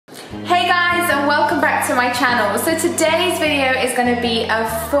Hey guys, and welcome back to my channel. So today's video is going to be a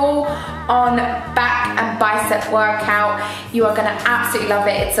full-on back and bicep workout. You are going to absolutely love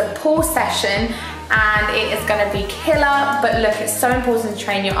it. It's a pull session and it is going to be killer, but look, it's so important to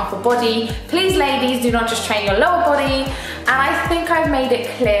train your upper body. Please ladies, do not just train your lower body. And I think I've made it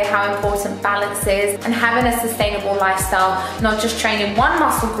clear how important balance is and having a sustainable lifestyle, not just training one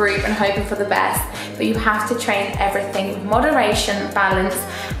muscle group and hoping for the best, but you have to train everything with moderation, balance,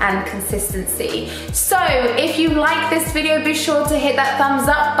 and consistency. So if you like this video, be sure to hit that thumbs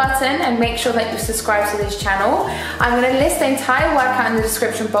up button and make sure that you subscribe to this channel. I'm going to list the entire workout in the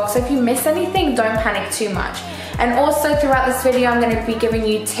description box, so if you miss anything, don't panic too much. And also throughout this video, I'm going to be giving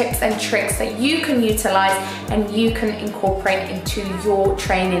you tips and tricks that you can utilize and you can incorporate into your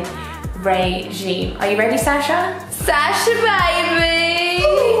training regime. Are you ready, Sasha? Sasha, baby!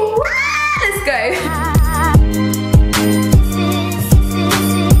 Ooh. Let's go.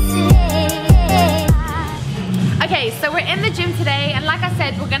 Okay, so we're in the gym today, and like I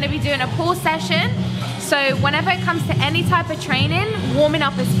said, we're going to be doing a pull session. So whenever it comes to any type of training, warming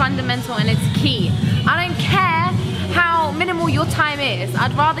up is fundamental and it's key. I don't care how minimal your time is.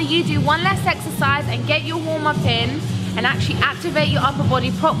 I'd rather you do one less exercise and get your warm up in and actually activate your upper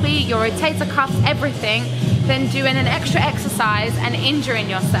body properly, your rotator cuffs, everything, than doing an extra exercise and injuring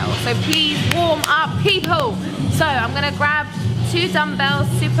yourself. So please warm up, people. So I'm gonna grab 2 dumbbells,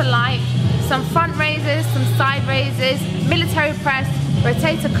 super light, some front raises, some side raises, military press,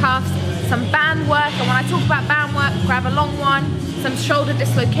 rotator cuffs, some band work, and when I talk about band work, grab a long one, some shoulder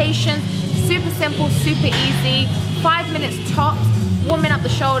dislocations, super simple, super easy, 5 minutes tops, warming up the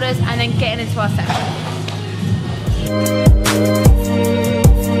shoulders and then getting into our session.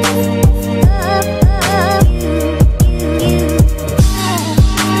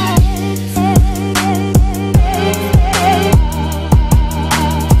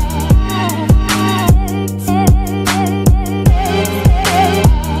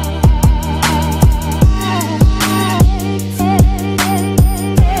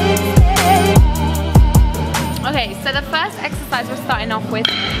 Starting off with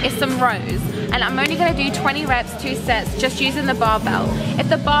is some rows, and I'm only going to do 20 reps, 2 sets, just using the barbell. If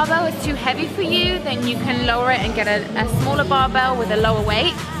the barbell is too heavy for you, then you can lower it and get a smaller barbell with a lower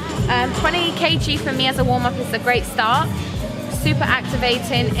weight. 20 kg for me as a warm-up is a great start. Super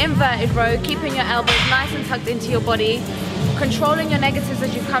activating, inverted row, keeping your elbows nice and tucked into your body, controlling your negatives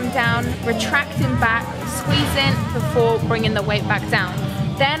as you come down, retracting back, squeezing before bringing the weight back down.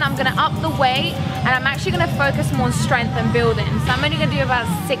 Then I'm gonna up the weight, and I'm actually gonna focus more on strength and building. So I'm only gonna do about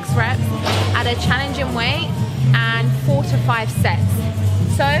 6 reps at a challenging weight and 4 to 5 sets.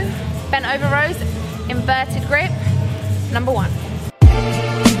 So, bent over rows, inverted grip, number 1.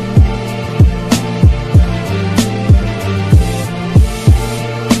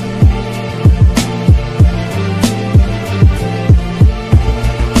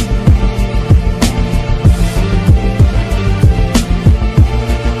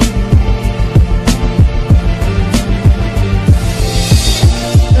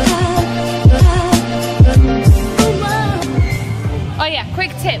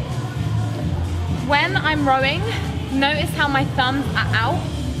 When I'm rowing, notice how my thumbs are out.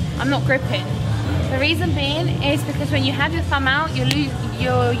 I'm not gripping. The reason being is because when you have your thumb out,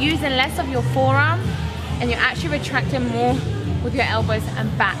 you're using less of your forearm and you're actually retracting more with your elbows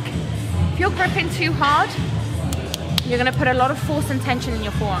and back. If you're gripping too hard, you're gonna put a lot of force and tension in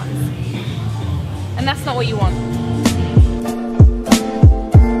your forearms. And that's not what you want.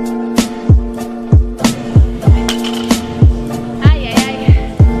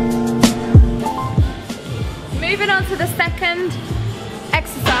 Moving on to the second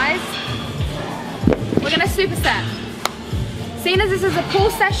exercise, we're gonna superset. Seeing as this is a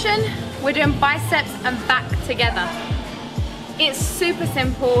pull session, we're doing biceps and back together. It's super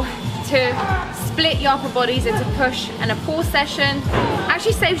simple to split your upper bodies into push and a pull session.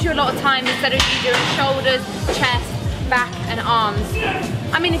 Actually saves you a lot of time instead of you doing shoulders, chest, back and arms.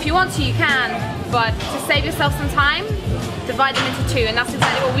 I mean, if you want to, you can, but to save yourself some time, divide them into 2, and that's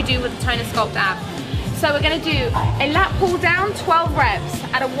exactly what we do with the Toner Sculpt app. So we're going to do a lat pull down, 12 reps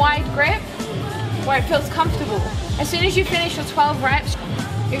at a wide grip where it feels comfortable. As soon as you finish your 12 reps,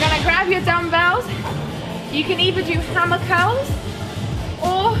 you're going to grab your dumbbells. You can either do hammer curls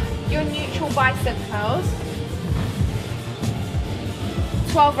or your neutral bicep curls.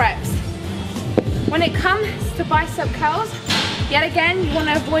 12 reps. When it comes to bicep curls, yet again, you want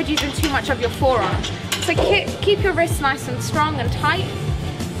to avoid using too much of your forearm. So keep your wrists nice and strong and tight.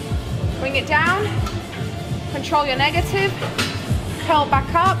 Bring it down. Control your negative, curl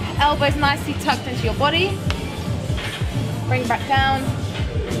back up, elbows nicely tucked into your body. Bring back down.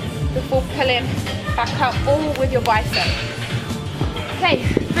 The before pulling back up, all with your bicep. Okay,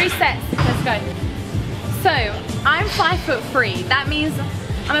 3 sets, let's go. So, I'm 5'3". That means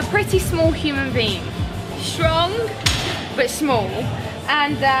I'm a pretty small human being. Strong, but small.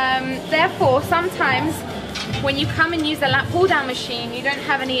 And therefore, sometimes when you come and use the lat pull down machine, you don't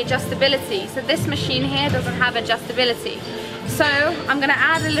have any adjustability. So this machine here doesn't have adjustability. So I'm gonna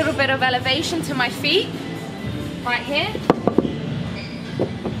add a little bit of elevation to my feet, right here.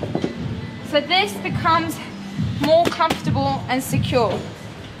 So this becomes more comfortable and secure.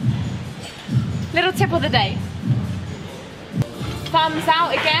 Little tip of the day. Thumbs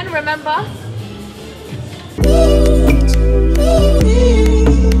out again, remember.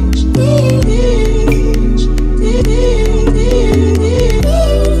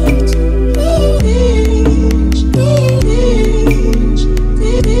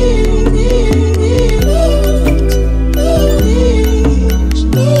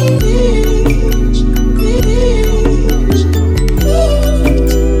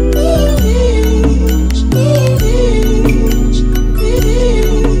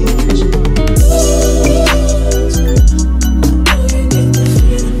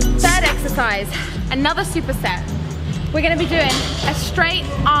 Another superset. We're going to be doing a straight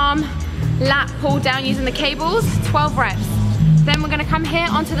arm lat pull down using the cables, 12 reps. Then we're going to come here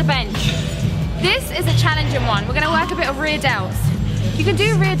onto the bench. This is a challenging one. We're going to work a bit of rear delts. You can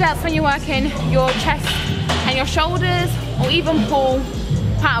do rear delts when you're working your chest and your shoulders, or even pull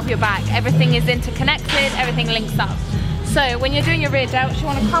part of your back. Everything is interconnected, everything links up. So when you're doing your rear delts, you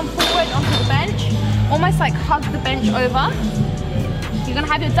want to come forward onto the bench, almost like hug the bench over. You're going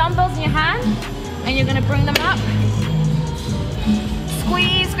to have your dumbbells in your hand, and you're gonna bring them up.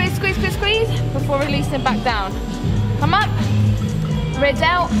 Squeeze, squeeze, squeeze, squeeze, squeeze, before releasing back down. Come up, rear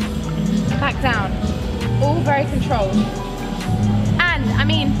delt, back down. All very controlled. And, I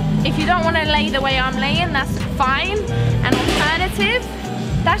mean, if you don't wanna lay the way I'm laying, that's fine. An alternative,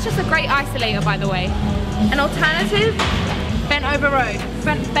 that's just a great isolator, by the way. An alternative, bent over row,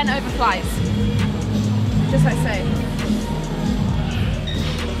 bent over flies. Just like so.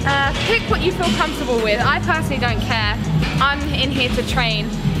 Pick what you feel comfortable with. I personally don't care. I'm in here to train.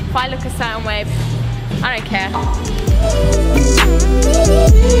 If I look a certain way, I don't care.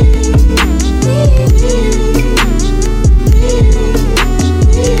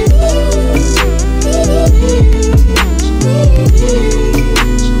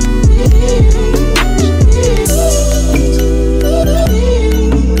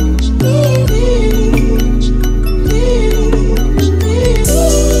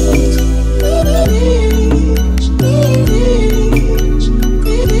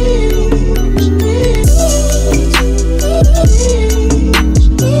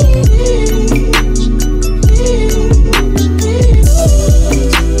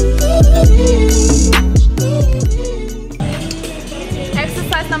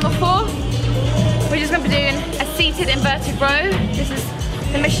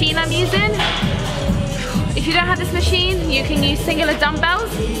 Machine I'm using. If you don't have this machine, you can use singular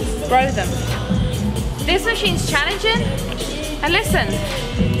dumbbells, row them. This machine's challenging, and listen,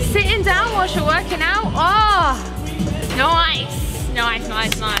 sitting down whilst you're working out, oh, nice, nice,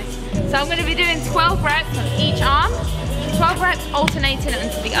 nice, nice. So I'm going to be doing 12 reps on each arm, 12 reps alternating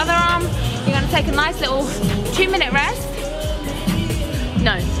into the other arm. You're going to take a nice little 2-minute rest.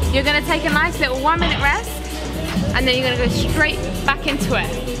 No, you're going to take a nice little 1-minute rest, and then you're going to go straight back into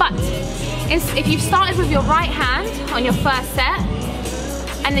it. But if you've started with your right hand on your first set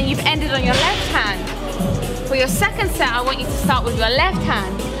and then you've ended on your left hand, for your second set I want you to start with your left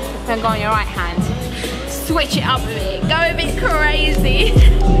hand, then go on your right hand. Switch it up a bit, go a bit crazy.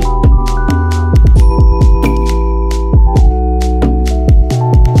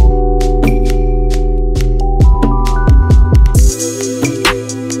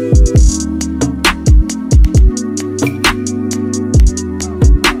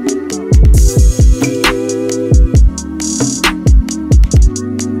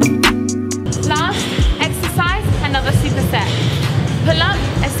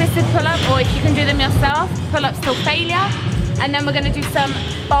 Pull-ups till failure, and then we're going to do some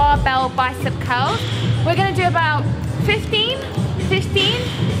barbell bicep curls. We're going to do about 15,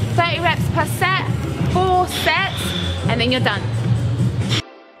 30 reps per set, 4 sets, and then you're done.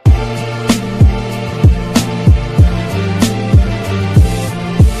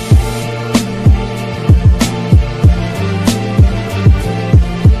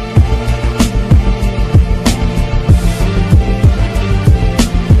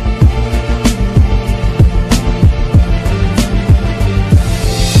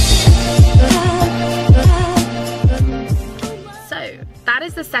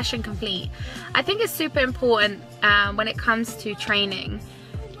 session complete. I think it's super important when it comes to training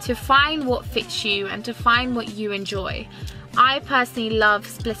to find what fits you and to find what you enjoy. I personally love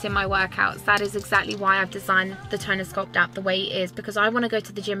splitting my workouts. That is exactly why I've designed the Toner Sculpt app the way it is, because I want to go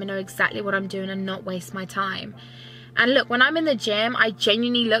to the gym and know exactly what I'm doing and not waste my time. And look, when I'm in the gym, I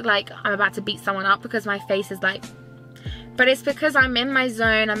genuinely look like I'm about to beat someone up because my face is like, but it's because I'm in my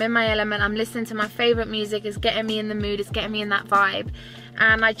zone, I'm in my element, I'm listening to my favorite music, it's getting me in the mood, it's getting me in that vibe.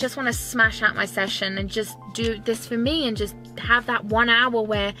 And I just want to smash out my session and just do this for me and just have that 1 hour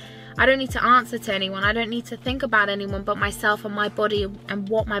where I don't need to answer to anyone, I don't need to think about anyone but myself and my body and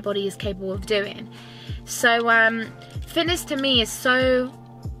what my body is capable of doing. So fitness to me is so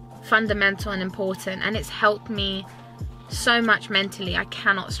fundamental and important, and it's helped me so much mentally. I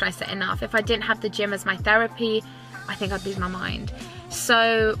cannot stress it enough. If I didn't have the gym as my therapy, I think I'd lose my mind.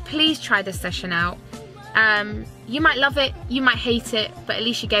 So please try this session out. You might love it, you might hate it, but at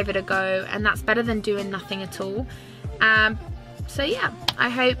least you gave it a go, and that's better than doing nothing at all. So yeah, I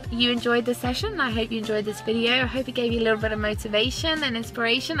hope you enjoyed this session. I hope you enjoyed this video. I hope it gave you a little bit of motivation and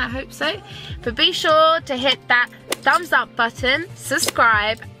inspiration. I hope so. But be sure to hit that thumbs up button,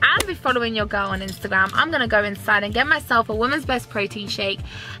 subscribe, and be following your girl on Instagram. I'm gonna go inside and get myself a woman's best protein shake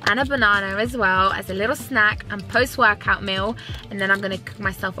and a banana as well as a little snack and post-workout meal, and then I'm gonna cook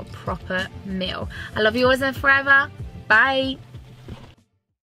myself a proper meal. I love you always and forever. Bye.